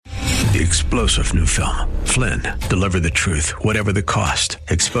The explosive new film, Flynn, Deliver the Truth, Whatever the Cost,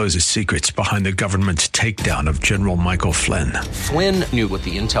 exposes secrets behind the government's takedown of General Michael Flynn. Flynn knew what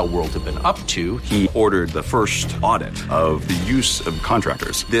the intel world had been up to. He ordered the first audit of the use of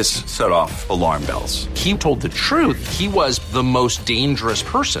contractors. This set off alarm bells. He told the truth. He was the most dangerous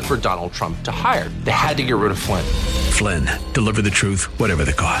person for Donald Trump to hire. They had to get rid of Flynn. Flynn, Deliver the Truth, Whatever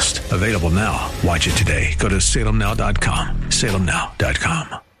the Cost. Available now. Watch it today. Go to salemnow.com.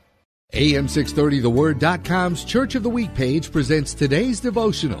 salemnow.com. AM 630theword.com's Church of the Week page presents today's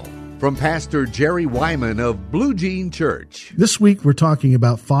devotional from Pastor Jerry Wyman of Blue Jean Church. This week we're talking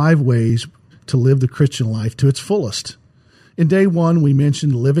about 5 ways to live the Christian life to its fullest. In day 1, we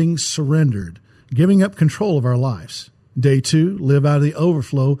mentioned living surrendered, giving up control of our lives. Day 2, live out of the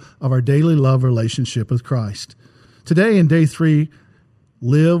overflow of our daily love relationship with Christ. Today in day 3,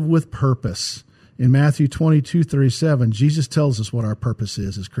 live with purpose. In Matthew 22:37, Jesus tells us what our purpose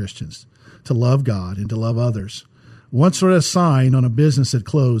is as Christians, to love God and to love others. Once read a sign on a business that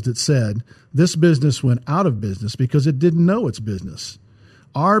closed that said, this business went out of business because it didn't know its business.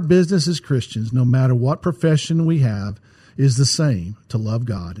 Our business as Christians, no matter what profession we have, is the same, to love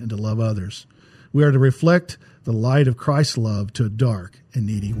God and to love others. We are to reflect the light of Christ's love to a dark and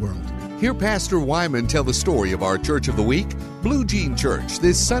needy world. Hear Pastor Wyman tell the story of our Church of the Week, Blue Jean Church,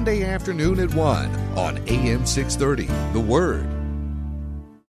 this Sunday afternoon at 1 on AM 630, The Word.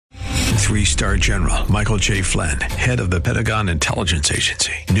 3-star General Michael J. Flynn, head of the Pentagon Intelligence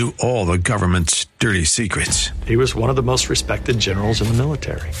Agency, knew all the government's dirty secrets. He was one of the most respected generals in the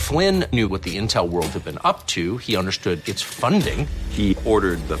military. Flynn knew what the intel world had been up to. He understood its funding. He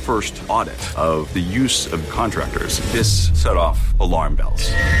ordered the first audit of the use of contractors. This set off alarm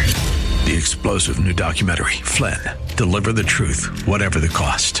bells. The explosive new documentary, Flynn, Deliver the Truth, Whatever the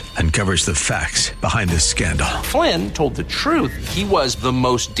Cost, uncovers the facts behind this scandal. Flynn told the truth. He was the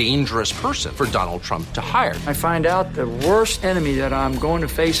most dangerous person for Donald Trump to hire. I find out the worst enemy that I'm going to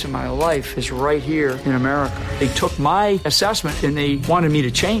face in my life is right here in America. They took my assessment and they wanted me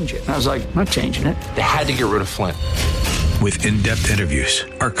to change it. And I was like, I'm not changing it. They had to get rid of Flynn. With in-depth interviews,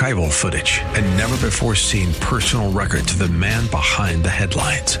 archival footage, and never-before-seen personal records of the man behind the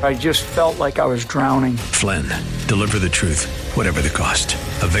headlines. I just felt like I was drowning. Flynn, Deliver the Truth, Whatever the Cost.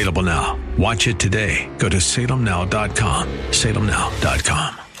 Available now. Watch it today. Go to salemnow.com.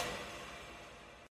 salemnow.com.